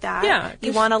something like that. Yeah,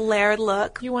 you want a layered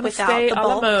look. You want to without stay the on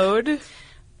bulk. the mode,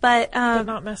 but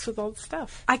not mess with all the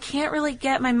stuff. I can't really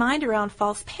get my mind around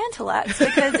false pantalettes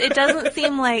because it doesn't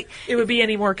seem like it would be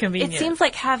any more convenient. It seems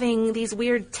like having these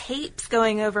weird tapes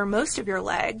going over most of your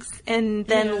legs, and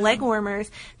then leg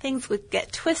warmers, things would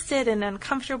get twisted and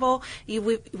uncomfortable.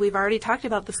 We've already talked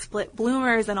about the split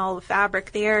bloomers and all the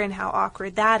fabric there and how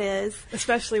awkward that is.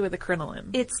 Especially with the crinoline.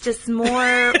 It's just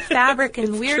more fabric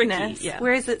and weirdness, tricky,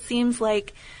 whereas it seems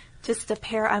like just a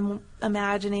pair, I'm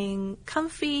imagining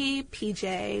comfy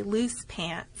PJ, loose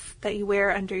pants that you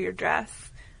wear under your dress.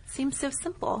 Seems so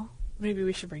simple. Maybe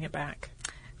we should bring it back.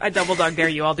 I double dog dare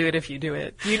you. I'll do it if you do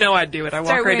it. You know I'd do it. I walk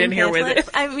Start right in wearing here with it.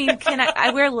 I mean, I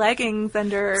wear leggings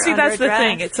under See, under that's a the dress.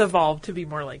 thing. It's evolved to be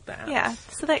more like that. Yeah,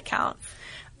 so that counts.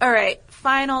 All right,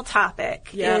 final topic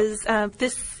is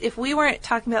this. If we weren't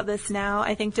talking about this now,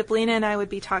 I think Deblina and I would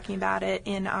be talking about it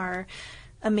in our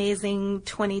amazing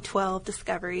 2012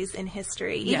 discoveries in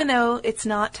history, even though it's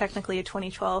not technically a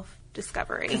 2012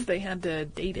 discovery. Because they had to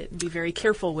date it and be very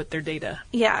careful with their data.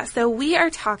 Yeah, so we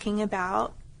are talking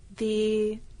about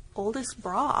the oldest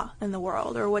bra in the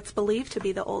world, or what's believed to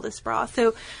be the oldest bra.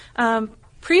 So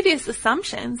previous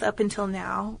assumptions up until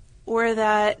now were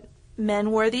that men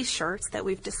wore these shirts that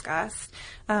we've discussed.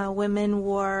 Women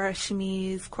wore a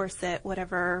chemise, corset,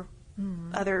 whatever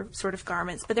other sort of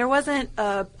garments, but there wasn't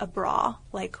a bra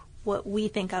like what we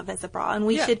think of as a bra, and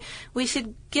we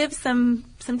should give some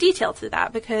detail to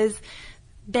that, because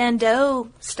bandeau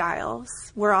styles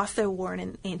were also worn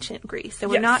in ancient Greece. So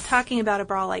we're not talking about a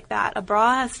bra like that. A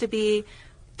bra has to be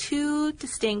 2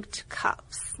 distinct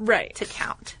cups to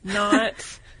count.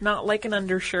 Not like an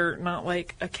undershirt, not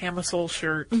like a camisole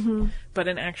shirt, but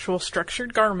an actual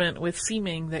structured garment with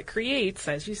seaming that creates,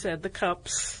 as you said, the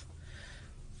cups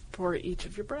for each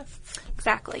of your breasts.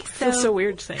 Exactly. Feels so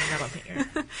weird saying that on the air.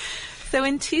 So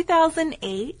in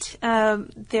 2008,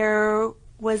 there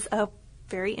was a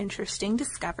very interesting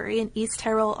discovery in East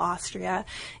Tyrol, Austria,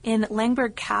 in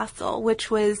Langberg Castle,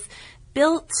 which was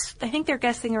built, I think they're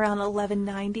guessing around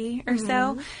 1190 or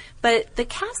so, but the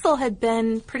castle had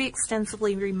been pretty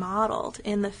extensively remodeled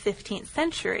in the 15th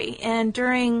century, and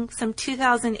during some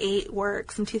 2008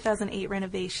 work, some 2008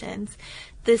 renovations,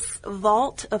 this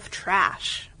vault of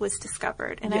trash was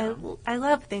discovered. And I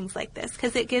love things like this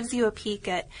because it gives you a peek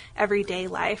at everyday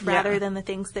life rather than the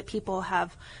things that people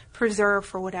have preserved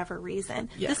for whatever reason.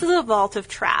 This is a vault of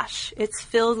trash. It's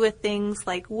filled with things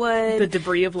like wood, the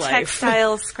debris of life,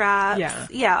 textile scraps,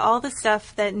 all the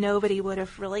stuff that nobody would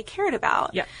have really cared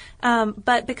about.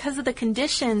 But because of the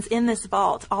conditions in this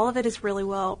vault, all of it is really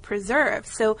well preserved.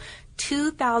 So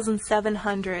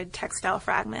 2,700 textile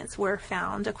fragments were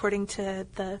found, according to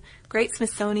the Great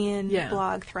Smithsonian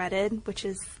blog Threaded, which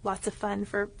is lots of fun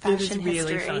for fashion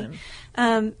history. Really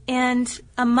fun. And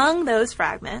among those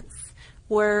fragments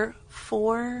were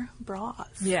 4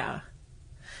 bras. And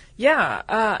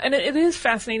it is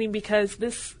fascinating because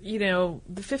this, the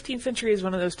 15th century is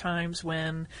one of those times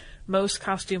when most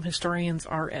costume historians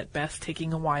are at best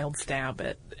taking a wild stab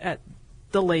at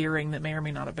the layering that may or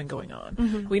may not have been going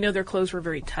on. We know their clothes were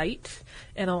very tight,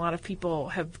 and a lot of people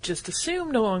have just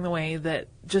assumed along the way that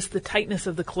just the tightness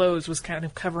of the clothes was kind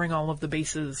of covering all of the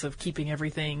bases of keeping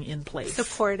everything in place.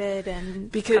 Supported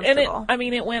and comfortable. And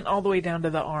it went all the way down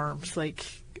to the arms. Like,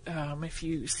 if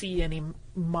you see any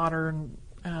modern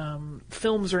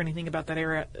films or anything about that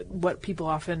era, what people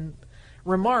often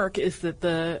remark is that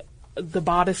the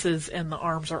bodices and the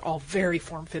arms are all very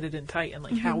form-fitted and tight,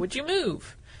 and how would you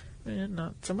move?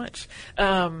 Not so much.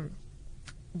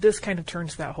 This kind of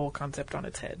turns that whole concept on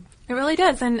its head. It really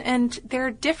does, and they're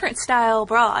different style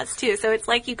bras too. So it's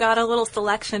like you got a little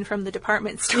selection from the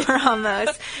department store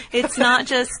almost. It's not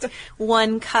just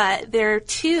one cut. There are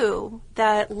 2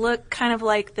 that look kind of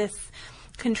like this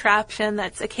contraption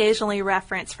that's occasionally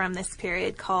referenced from this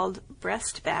period called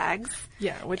breast bags.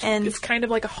 Yeah, which is kind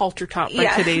of like a halter top by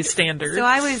today's standards. So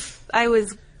I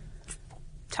was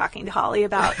talking to Holly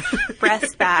about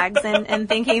breast bags and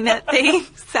thinking that they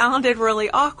sounded really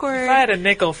awkward. I had a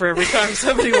nickel for every time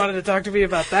somebody wanted to talk to me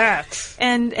about that.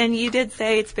 And you did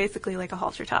say it's basically like a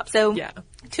halter top. So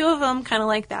 2 of them kind of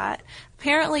like that.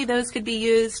 Apparently those could be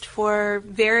used for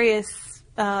various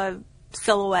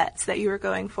silhouettes that you were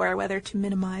going for, whether to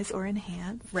minimize or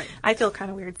enhance. Right. I feel kind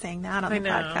of weird saying that on the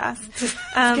podcast. It's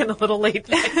getting a little late.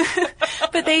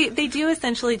 But they do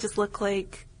essentially just look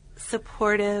like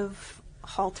supportive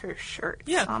halter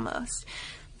shirts almost.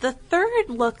 The third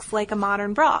looks like a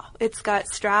modern bra. It's got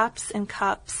straps and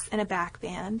cups and a back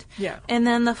band. And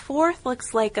then the fourth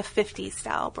looks like a 50s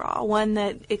style bra, one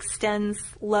that extends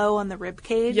low on the rib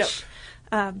cage.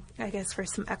 I guess for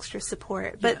some extra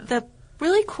support. But the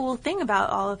really cool thing about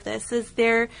all of this is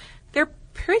they're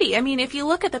pretty. I mean, if you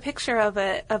look at the picture of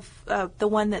the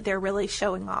one that they're really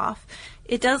showing off,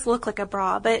 it does look like a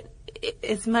bra, but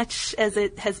as much as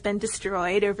it has been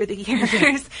destroyed over the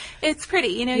years, it's pretty.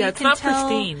 You know, you it's can not tell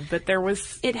pristine, but there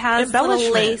was it has little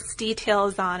embellishment. lace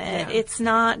details on it. It's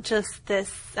not just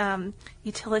this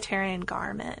utilitarian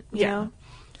garment. You know?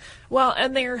 Well,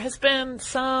 and there has been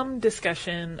some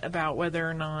discussion about whether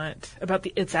or not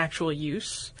its actual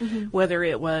use, whether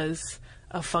it was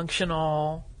a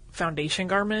functional foundation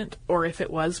garment or if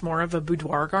it was more of a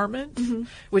boudoir garment,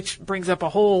 which brings up a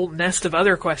whole nest of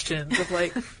other questions of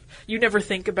like, you never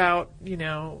think about,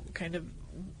 kind of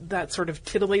that sort of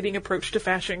titillating approach to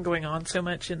fashion going on so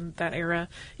much in that era,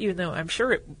 even though I'm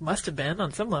sure it must have been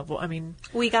on some level. I mean,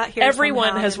 we got here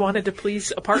everyone has wanted to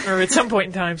please a partner at some point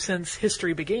in time since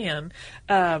history began.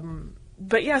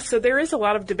 But yeah, so there is a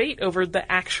lot of debate over the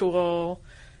actual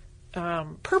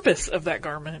purpose of that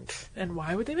garment and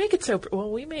why would they make it so well.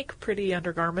 We make pretty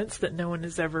undergarments that no one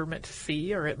is ever meant to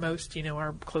see, or at most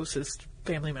our closest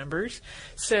family members,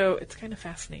 so it's kind of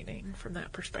fascinating from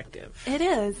that perspective. It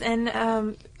is,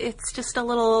 and it's just a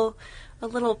little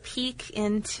peek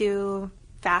into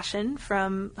fashion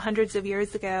from hundreds of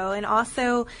years ago, and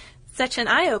also such an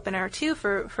eye-opener too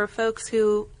for folks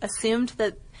who assumed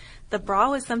that the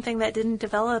bra was something that didn't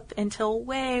develop until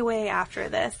way, way after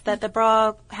this, that the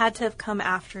bra had to have come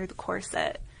after the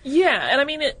corset. Yeah, and I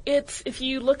mean, it's if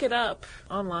you look it up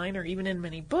online or even in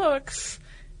many books,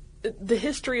 the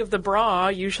history of the bra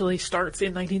usually starts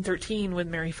in 1913 with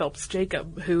Mary Phelps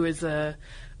Jacob, who is a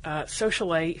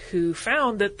socialite who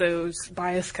found that those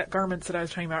bias-cut garments that I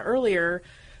was talking about earlier,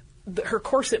 her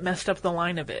corset messed up the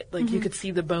line of it. Like, you could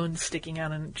see the bones sticking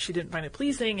out, and she didn't find it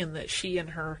pleasing, and that she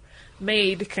and her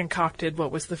maid concocted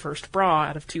what was the first bra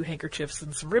out of 2 handkerchiefs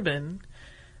and some ribbon.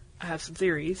 I have some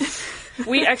theories.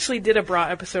 We actually did a bra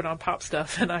episode on Pop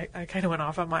Stuff, and I kind of went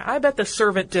off on I bet the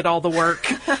servant did all the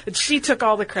work, and she took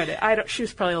all the credit. She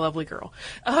was probably a lovely girl.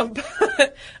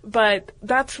 But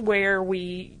that's where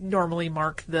we normally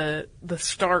mark the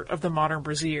start of the modern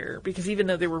brassiere, because even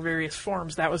though there were various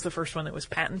forms, that was the first one that was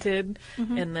patented,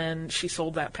 and then she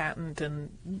sold that patent,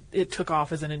 and it took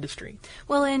off as an industry.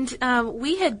 Well, and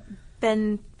we had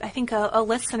been, I think a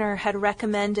listener had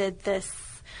recommended this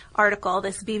article,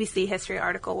 this BBC History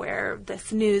article where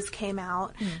this news came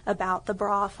out about the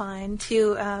bra find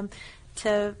to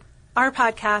our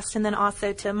podcast, and then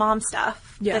also to Mom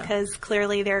Stuff, because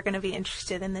clearly they're going to be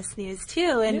interested in this news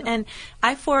too. And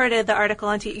I forwarded the article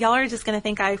onto you. Y'all are just going to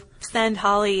think I send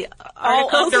Holly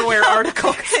articles. All underwear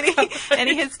articles.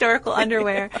 any historical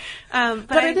underwear.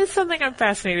 But it is something I'm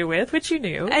fascinated with, which you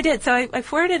knew. I did. So I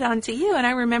forwarded it on to you, and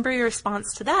I remember your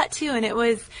response to that too. And it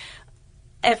was,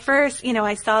 at first,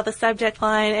 I saw the subject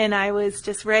line and I was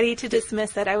just ready to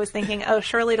dismiss it. I was thinking, oh,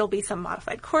 surely it'll be some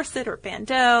modified corset or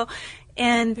bandeau.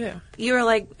 And you were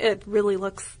like,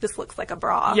 this looks like a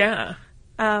bra. Yeah.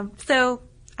 So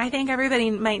I think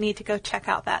everybody might need to go check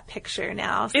out that picture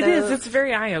now. So it is. It's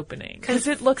very eye-opening. Because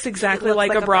it looks exactly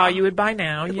like a bra you would buy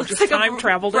now. You just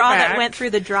time-traveled it back. Bra that went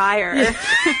through the dryer.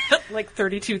 Like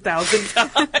 32,000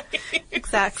 times.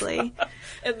 Exactly.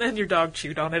 And then your dog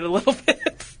chewed on it a little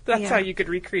bit. That's how you could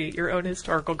recreate your own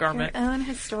historical garment. Your own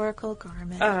historical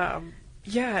garment.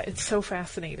 Yeah, it's so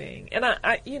fascinating. And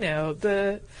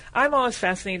I'm always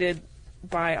fascinated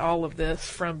by all of this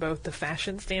from both the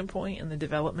fashion standpoint and the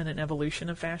development and evolution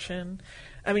of fashion.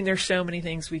 I mean, there's so many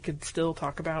things we could still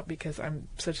talk about because I'm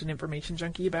such an information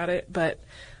junkie about it, but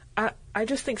I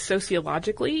just think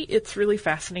sociologically it's really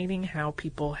fascinating how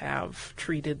people have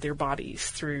treated their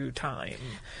bodies through time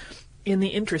in the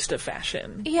interest of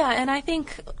fashion. Yeah, and I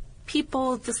think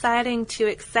people deciding to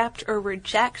accept or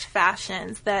reject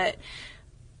fashions that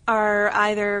are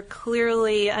either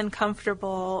clearly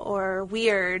uncomfortable or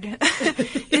weird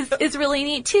is really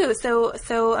neat too. So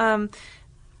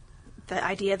the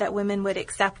idea that women would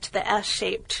accept the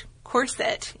S-shaped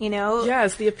corset, Yeah,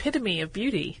 it's the epitome of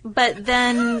beauty. But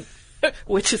then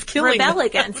which is killing rebel them.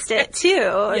 against it too,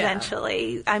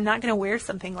 eventually. I'm not going to wear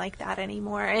something like that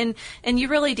anymore. And you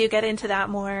really do get into that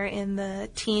more in the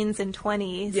teens and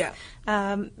 20s. Yeah.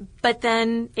 But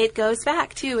then it goes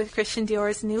back too with Christian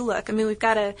Dior's new look. I mean, we've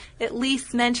got to at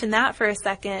least mention that for a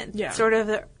second. Yeah. Sort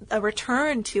of a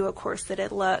return to a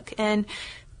corseted look. And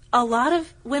a lot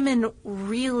of women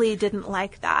really didn't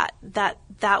like that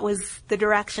was the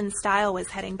direction style was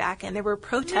heading back in. There were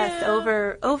protests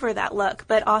over that look,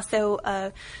 but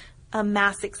also a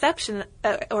mass exception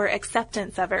or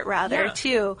acceptance of it rather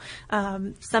too.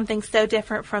 Something so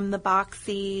different from the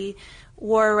boxy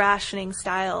war rationing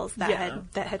styles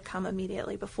that had come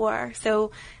immediately before.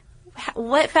 So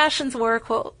what fashions work,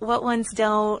 what ones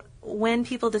don't, when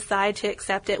people decide to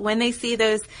accept it, when they see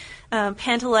those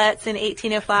pantalettes in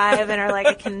 1805 and are like,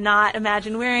 I cannot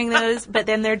imagine wearing those, but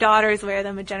then their daughters wear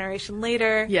them a generation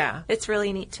later. Yeah. It's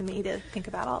really neat to me to think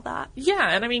about all that. Yeah,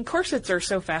 and I mean, corsets are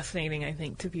so fascinating, I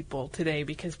think, to people today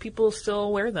because people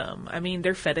still wear them. I mean,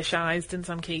 they're fetishized in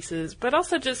some cases, but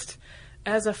also just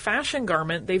as a fashion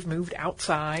garment, they've moved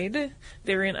outside.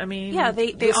 They're in,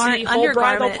 they aren't whole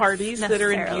bridal undergarments parties that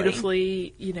are in necessarily.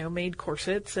 beautifully, made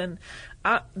corsets. And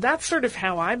that's sort of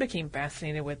how I became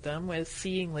fascinated with them, was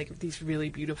seeing like these really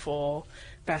beautiful,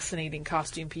 fascinating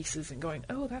costume pieces and going,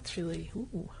 oh, that's really,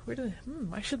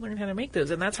 I should learn how to make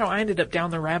those. And that's how I ended up down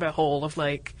the rabbit hole of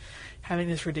like having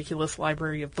this ridiculous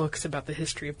library of books about the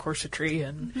history of corsetry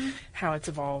and how it's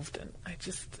evolved. And I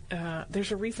just,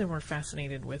 there's a reason we're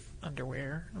fascinated with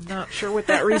underwear. I'm not sure what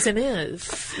that reason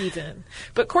is even.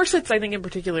 But corsets, I think in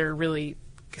particular, really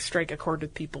strike a chord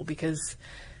with people because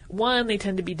one, they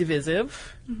tend to be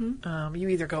divisive. You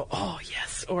either go, oh,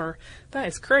 yes, or that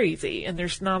is crazy, and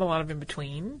there's not a lot of in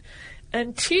between.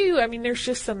 And two, I mean, there's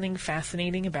just something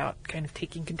fascinating about kind of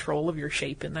taking control of your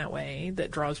shape in that way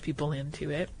that draws people into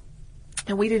it.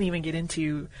 And we didn't even get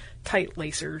into tight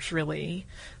lacers, really.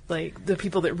 Like the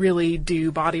people that really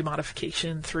do body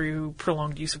modification through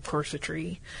prolonged use of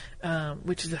corsetry,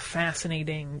 which is a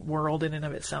fascinating world in and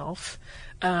of itself.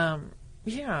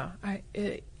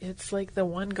 It's like the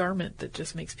one garment that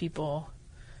just makes people...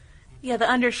 Yeah, the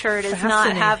undershirt is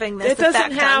not having this effect on people. It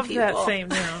doesn't have that same,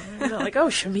 You're not like,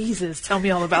 chemises, tell me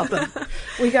all about them.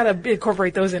 We got to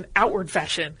incorporate those in outward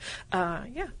fashion. All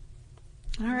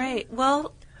right.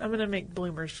 Well, I'm going to make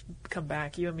bloomers come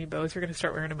back. You and me both. We're going to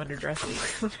start wearing them under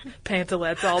dresses.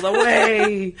 Pantalettes all the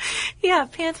way. Yeah,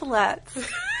 pantalettes.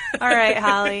 All right,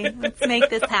 Holly, let's make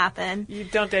this happen. You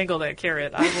don't dangle that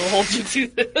carrot. I will hold you to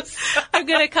this. I'm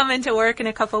going to come into work in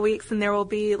a couple weeks, and there will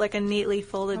be like a neatly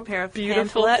folded pair of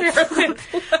pantalettes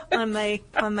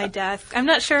on my desk. I'm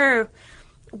not sure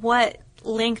what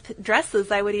length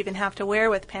dresses I would even have to wear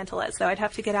with pantalettes, though. I'd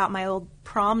have to get out my old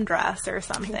prom dress or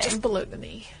something. Just below the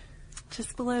knee.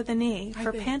 Just below the knee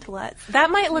for pantalettes. That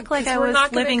might look like I was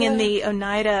living in the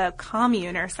Oneida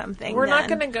commune or something. We're not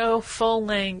going to go full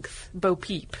length Bo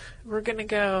Peep. We're going to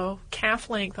go calf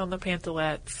length on the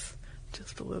pantalettes,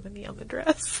 just below the knee on the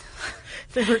dress.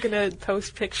 Then we're going to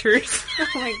post pictures. Oh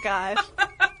my gosh.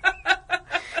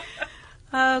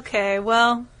 Okay,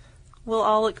 well, we'll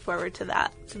all look forward to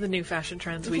that. To the new fashion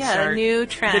trends we start. New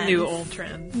trends. The new old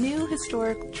trends. New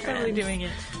historical trends. Totally doing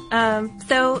it.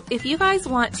 So if you guys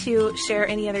want to share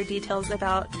any other details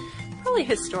about probably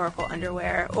historical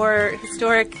underwear or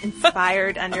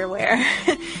historic-inspired underwear,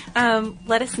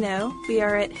 let us know. We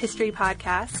are at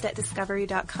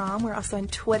historypodcast@discovery.com. We're also on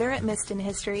Twitter at Missed in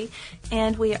History,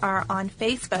 and we are on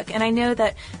Facebook. And I know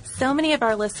that so many of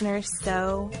our listeners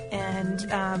sew, and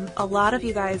a lot of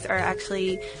you guys are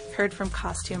actually heard from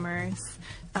costumers.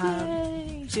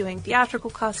 Doing theatrical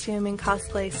costuming,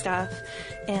 cosplay stuff,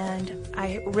 and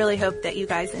I really hope that you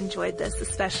guys enjoyed this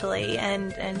especially,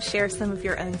 and share some of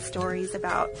your own stories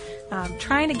about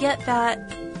trying to get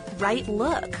that right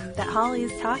look that Holly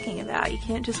is talking about. You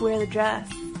can't just wear the dress.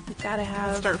 You've got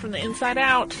to start from the inside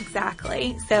out.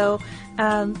 Exactly. So,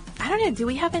 I don't know, do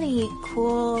we have any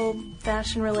cool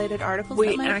fashion-related articles?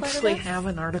 We actually have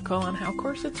an article on how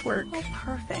corsets work. Oh,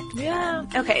 perfect. Yeah.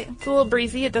 Okay. It's a little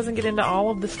breezy. It doesn't get into all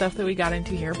of the stuff that we got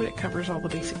into here, but it covers all the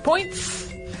basic points.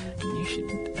 And you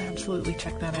should absolutely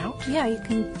check that out. Yeah, you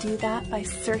can do that by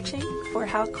searching for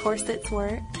How Corsets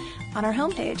Work on our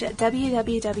homepage at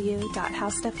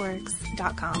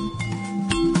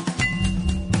www.howstuffworks.com.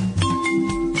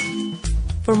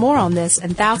 For more on this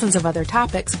and thousands of other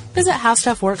topics, visit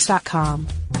howstuffworks.com.